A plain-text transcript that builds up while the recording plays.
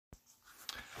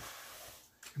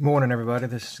Good morning, everybody.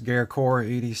 This is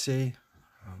CRKT EDC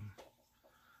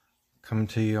coming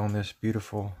to you on this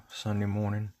beautiful Sunday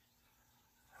morning.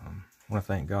 I want to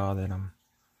thank God that I'm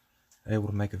able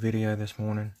to make a video this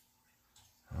morning.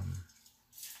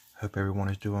 Hope everyone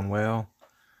is doing well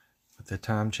with the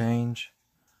time change.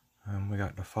 We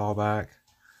got to fall back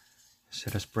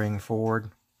instead of spring forward.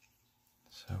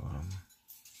 So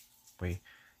we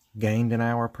gained an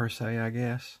hour per se, I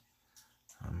guess.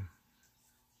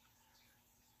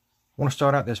 I want to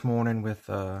start out this morning with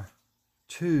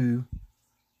two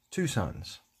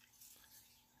Twosuns.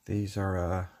 These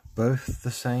are both the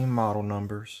same model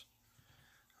numbers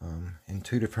in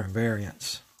two different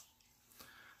variants.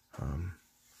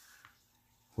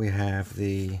 We have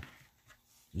the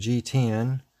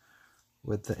G10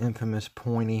 with the infamous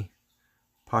pointy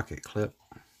pocket clip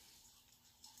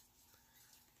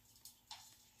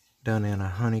done in a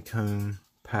honeycomb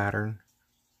pattern.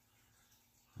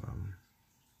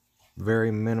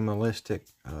 Very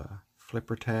minimalistic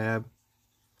flipper tab.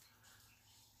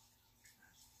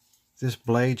 This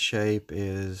blade shape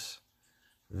is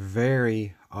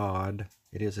very odd.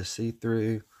 It is a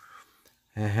see-through.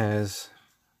 It has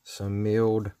some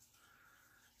milled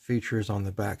features on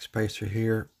the back spacer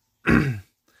here.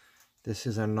 This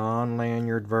is a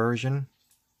non-lanyard version,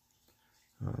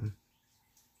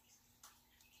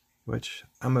 which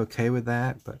I'm okay with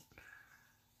that, but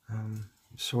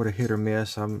sort of hit or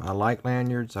miss. I like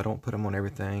lanyards. I don't put them on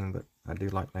everything, but I do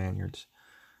like lanyards.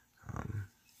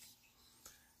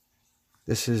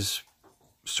 This is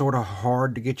sort of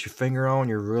hard to get your finger on.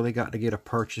 You really got to get a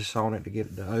purchase on it to get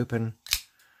it to open,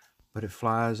 but it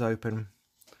flies open.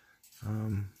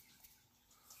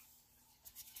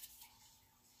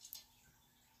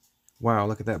 Wow,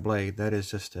 look at that blade. That is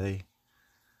just a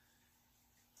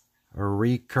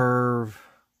recurve.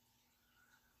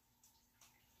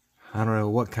 I don't know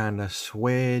what kind of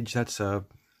swedge. That's an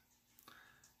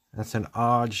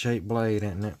odd shaped blade,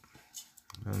 isn't it?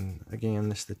 And again,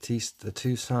 this is the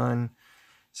Twosun.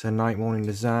 It's a night morning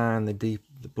design. The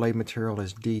blade material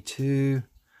is D2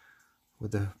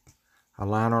 with a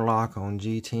liner lock on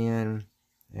G10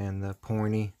 and the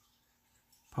pointy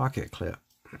pocket clip,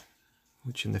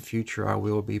 which in the future I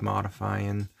will be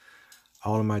modifying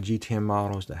all of my G10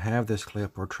 models to have this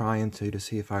clip, or trying to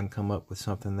see if I can come up with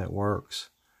something that works.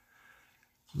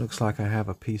 Looks like I have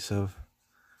a piece of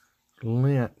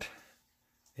lint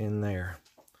in there.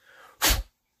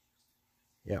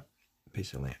 Yep,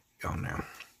 piece of lint gone now.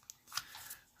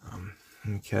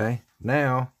 Okay,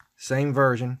 now same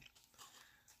version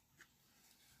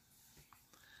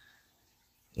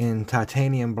in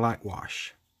titanium black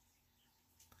wash.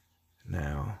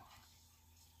 Now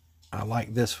I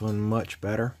like this one much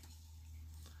better.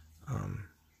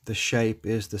 The shape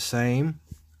is the same.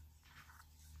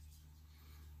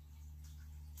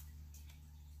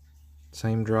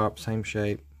 Same drop, same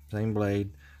shape, same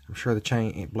blade. I'm sure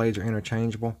the blades are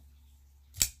interchangeable.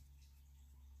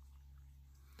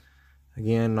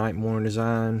 Again, night morning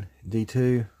design,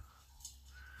 D2.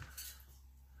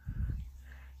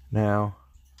 Now,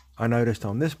 I noticed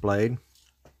on this blade,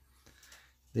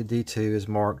 the D2 is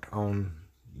marked on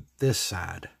this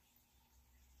side.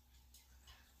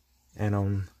 And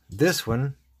on this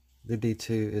one, the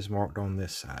D2 is marked on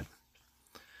this side.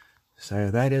 So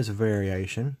that is a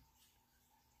variation.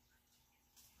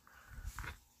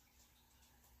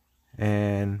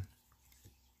 And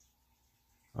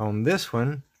on this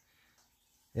one,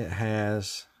 it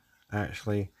has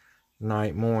actually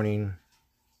night morning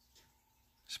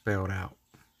spelled out.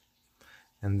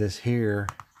 And this here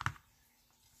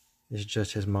is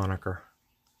just his moniker.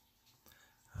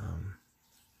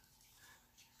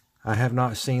 I have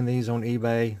not seen these on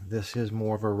eBay. This is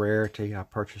more of a rarity. I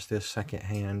purchased this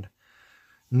secondhand,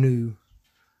 new.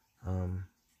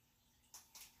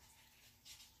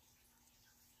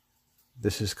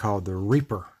 This is called the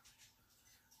REAPER,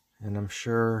 and I'm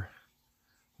sure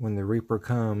when the REAPER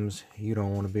comes, you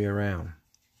don't want to be around.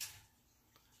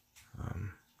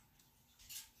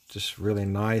 Just really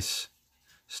nice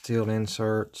steel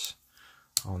inserts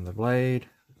on the blade,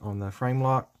 on the frame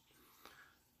lock,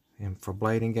 and for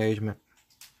blade engagement.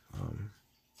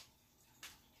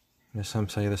 As some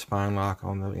say, the spine lock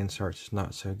on the inserts is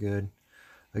not so good.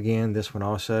 Again, this one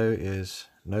also is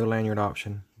no lanyard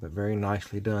option, but very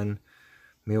nicely done.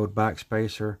 Milled back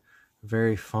spacer,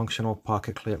 very functional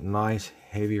pocket clip, nice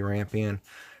heavy ramp in.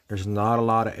 There's not a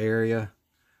lot of area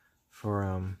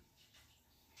for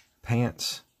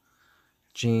pants,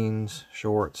 jeans,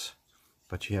 shorts,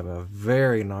 but you have a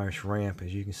very nice ramp,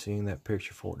 as you can see in that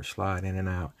picture, for it to slide in and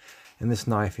out. And this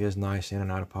knife is nice in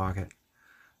and out of pocket.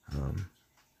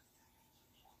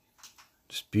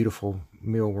 just beautiful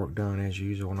millwork done as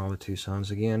usual on all the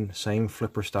Twosuns. Again, same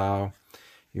flipper style.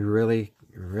 You really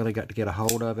got to get a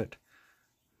hold of it,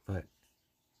 but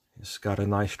it's got a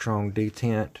nice strong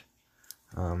detent.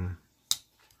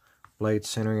 Blade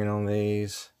centering on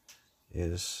these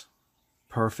is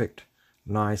perfect.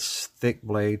 Nice thick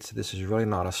blades. This is really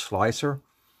not a slicer.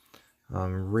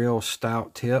 Real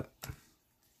stout tip.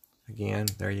 Again,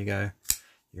 there you go.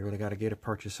 You really got to get a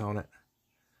purchase on it.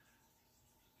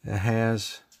 It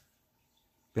has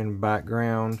been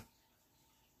background,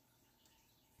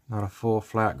 not a full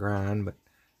flat grind, but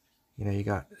you know,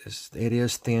 it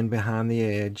is thin behind the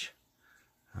edge.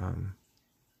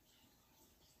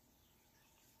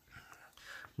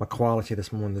 My quality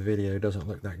this morning, the video doesn't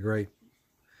look that great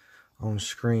on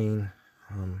screen.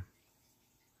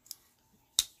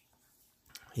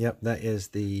 Yep, that is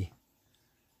the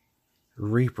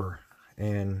Reaper,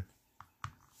 and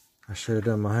I should have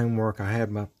done my homework. I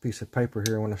had my piece of paper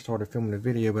here when I started filming the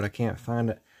video, but I can't find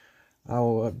it. I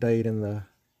will update in the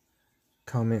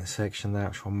comment section the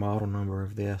actual model number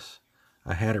of this.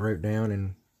 I had it wrote down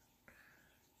and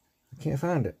I can't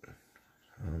find it.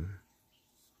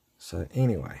 So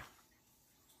anyway,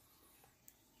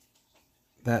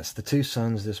 that's the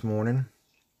Twosuns this morning.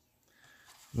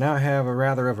 Now I have a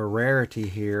rather of a rarity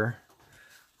here.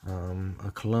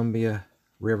 A Columbia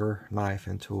River knife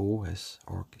and tool,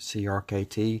 or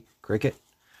CRKT cricket.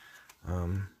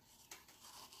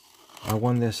 I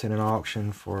won this in an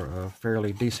auction for a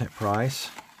fairly decent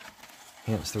price,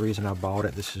 hence the reason I bought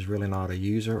it. This is really not a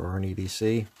user or an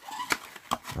EDC.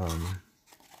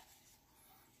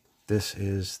 This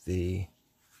is the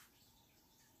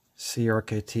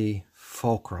CRKT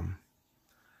FULCRUM.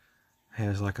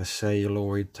 Has like a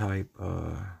celluloid type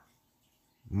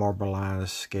marbleized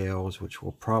scales, which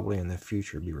will probably in the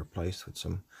future be replaced with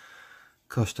some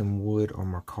custom wood or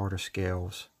micarta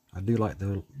scales. I do like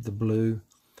the blue,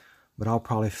 but I'll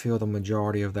probably fill the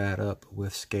majority of that up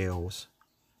with scales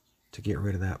to get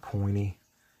rid of that pointy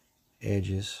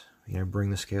edges. You know, bring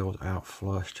the scales out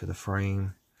flush to the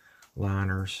frame,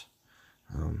 liners,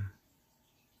 you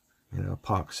know,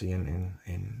 epoxy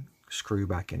and screw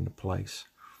back into place.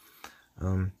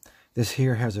 This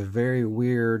here has a very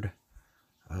weird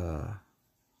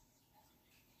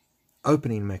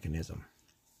opening mechanism.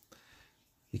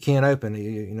 You can't open it.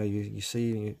 You know, you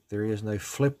see there is no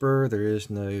flipper, there is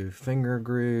no finger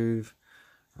groove.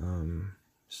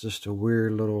 It's just a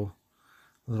weird little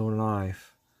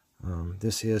knife.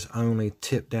 This is only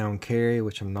tip down carry,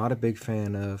 which I'm not a big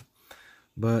fan of,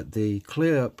 but the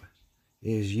clip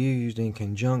is used in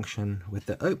conjunction with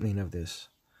the opening of this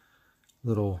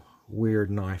little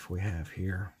weird knife we have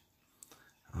here.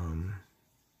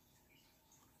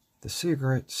 The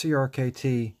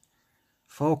CRKT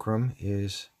Fulcrum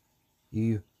is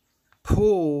you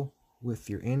pull with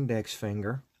your index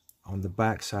finger on the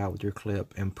back side with your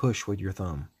clip and push with your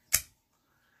thumb.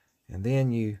 And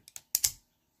then you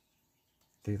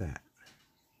do that.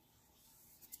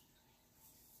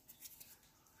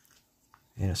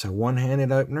 And it's a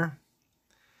one-handed opener.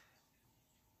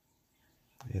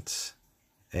 It's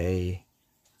a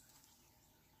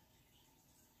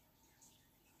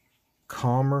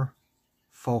calmer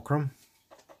fulcrum.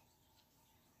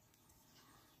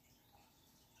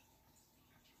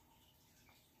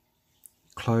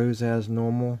 Close as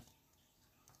normal.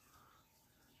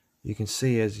 You can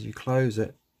see as you close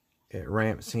it, it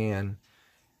ramps in.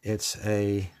 It's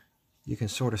a, you can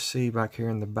sort of see back here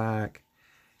in the back,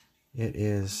 it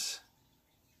is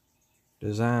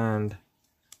designed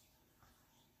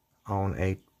on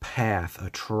a path, a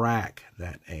track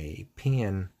that a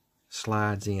pin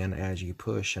slides in as you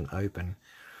push and open.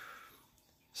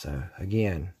 So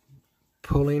again,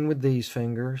 pulling with these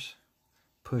fingers,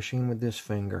 pushing with this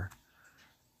finger,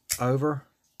 over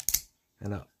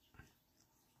and up.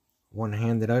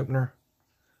 One-handed opener.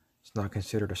 It's not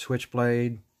considered a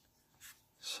switchblade.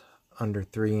 It's under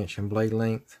 3 inch in blade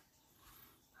length.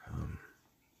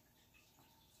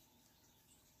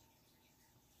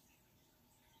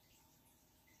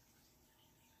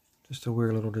 Just a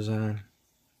weird little design.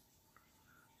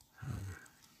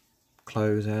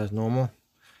 Close as normal.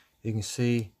 You can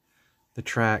see the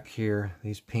track here,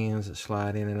 these pins that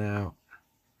slide in and out.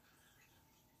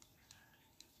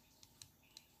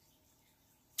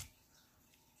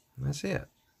 And that's it.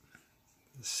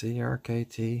 The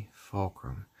CRKT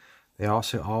Fulcrum. They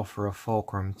also offer a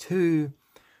Fulcrum 2,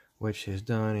 which is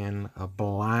done in a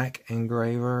black and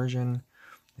gray version,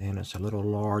 and it's a little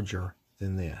larger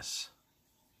than this.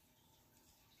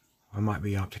 I might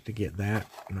be opting to get that.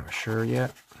 I'm not sure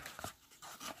yet.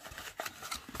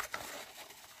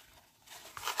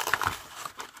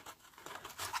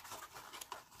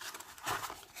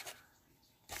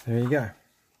 There you go.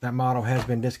 That model has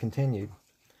been discontinued.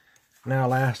 Now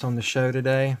last on the show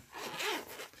today,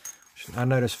 I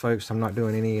noticed, folks, I'm not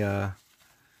doing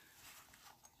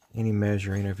any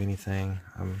measuring of anything.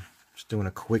 I'm just doing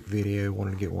a quick video.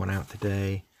 Wanted to get one out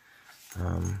today.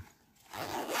 I'm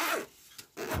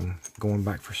going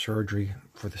back for surgery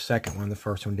for the second one. The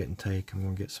first one didn't take. I'm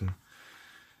going to get some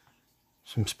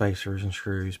spacers and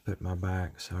screws put in my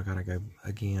back, so I gotta go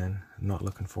again. I'm not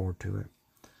looking forward to it,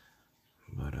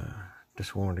 but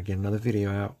just wanted to get another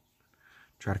video out,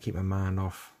 try to keep my mind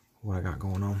off what I got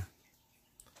going on.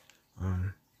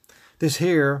 This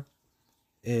here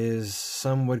is,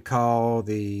 some would call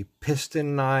the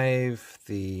piston knife,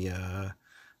 the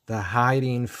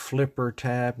hiding flipper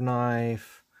tab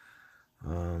knife.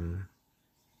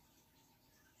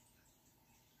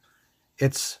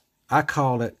 I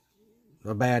call it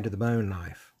a bad to the bone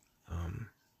knife.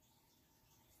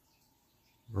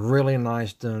 Really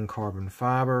nice done carbon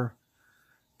fiber,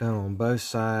 done on both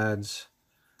sides,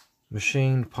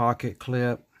 machined pocket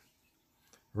clip,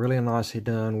 really nicely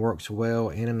done, works well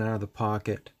in and out of the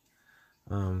pocket,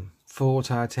 full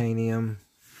titanium,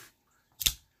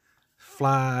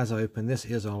 flies open. This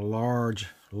is a large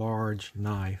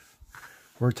knife.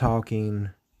 We're talking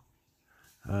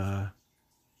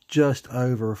just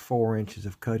over 4 inches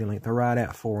of cutting length, or right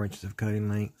at 4 inches of cutting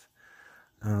length,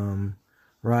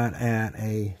 right at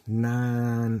a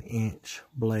 9-inch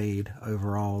blade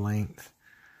overall length.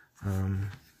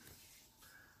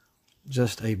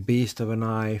 Just a beast of a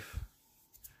knife.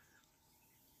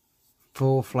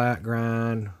 Full flat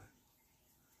grind.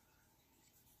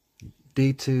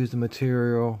 D2 is the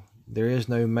material. There is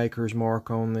no maker's mark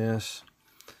on this.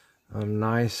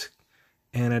 Nice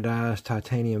anodized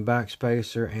titanium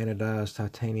backspacer, anodized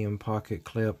titanium pocket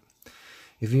clip.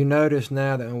 If you notice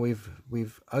now that when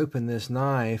we've opened this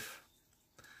knife,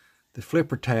 the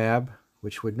flipper tab,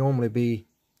 which would normally be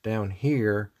down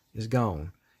here, is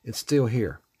gone. It's still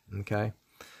here. Okay.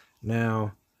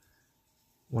 Now,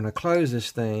 when I close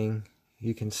this thing,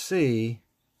 you can see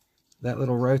that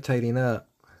little rotating up.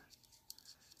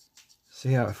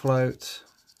 See how it floats?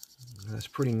 That's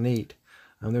pretty neat.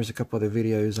 There's a couple other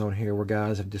videos on here where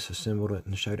guys have disassembled it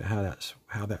and showed it how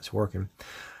that's working.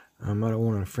 I don't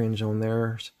want to infringe on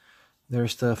their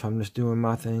stuff. I'm just doing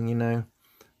my thing, you know.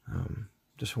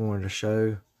 Just wanted to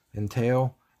show and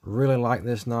tell. Really like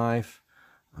this knife.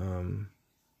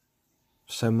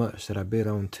 So much that I bid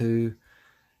on 2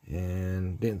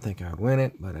 and didn't think I'd win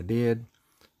it, but I did.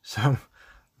 So I'm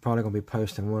probably going to be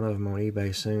posting one of them on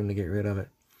eBay soon to get rid of it.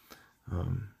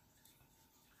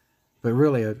 But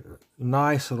really a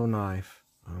nice little knife.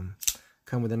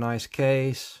 Come with a nice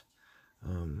case.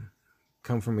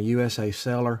 Come from a USA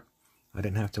seller. I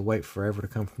didn't have to wait forever to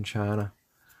come from China.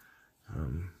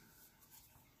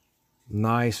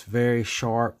 Nice, very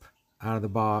sharp out of the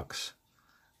box.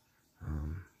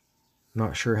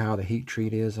 Not sure how the heat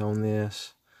treat is on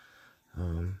this.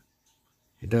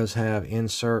 It does have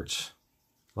inserts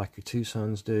like your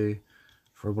Twosuns do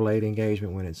for blade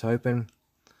engagement when it's open.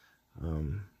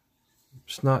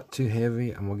 It's not too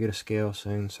heavy. I'm going to get a scale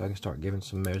soon so I can start giving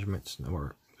some measurements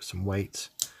or some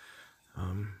weights.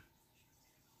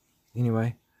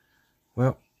 Anyway,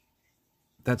 well,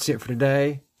 that's it for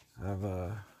today.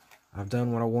 I've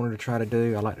done what I wanted to try to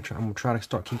do. I'm going to try to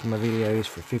start keeping my videos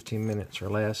for 15 minutes or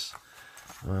less.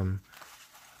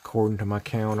 According to my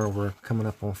counter, we're coming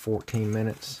up on 14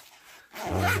 minutes.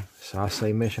 So I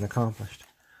say mission accomplished.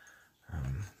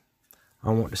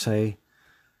 I want to say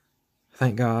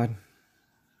thank God.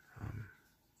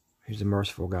 He's a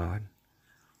merciful God.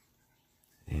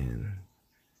 And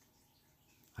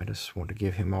I just want to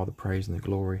give him all the praise and the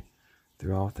glory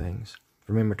through all things.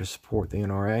 Remember to support the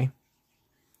NRA.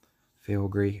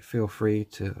 Feel free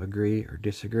to agree or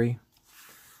disagree.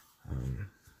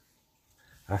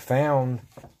 I found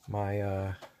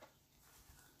my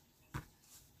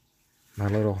my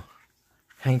little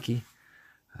hanky,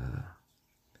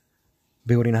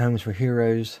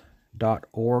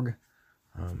 buildinghomesforheroes.org.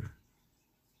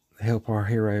 Help our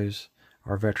heroes,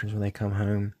 our veterans, when they come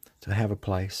home, to have a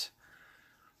place,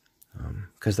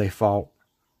 because they fought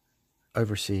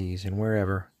overseas and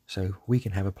wherever, so we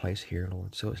can have a place here,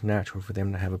 Lord. So it's natural for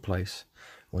them to have a place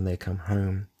when they come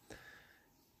home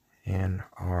and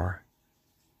are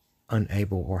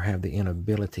unable or have the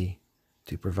inability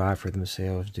to provide for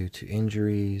themselves due to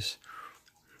injuries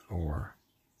or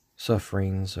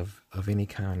sufferings of any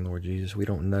kind, Lord Jesus. We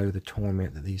don't know the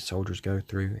torment that these soldiers go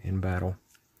through in battle.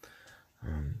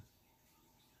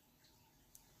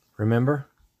 Remember,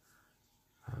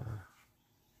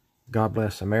 God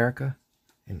bless America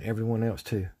and everyone else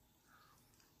too.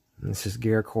 And this is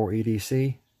CRKT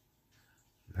EDC.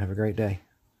 Have a great day.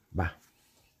 Bye.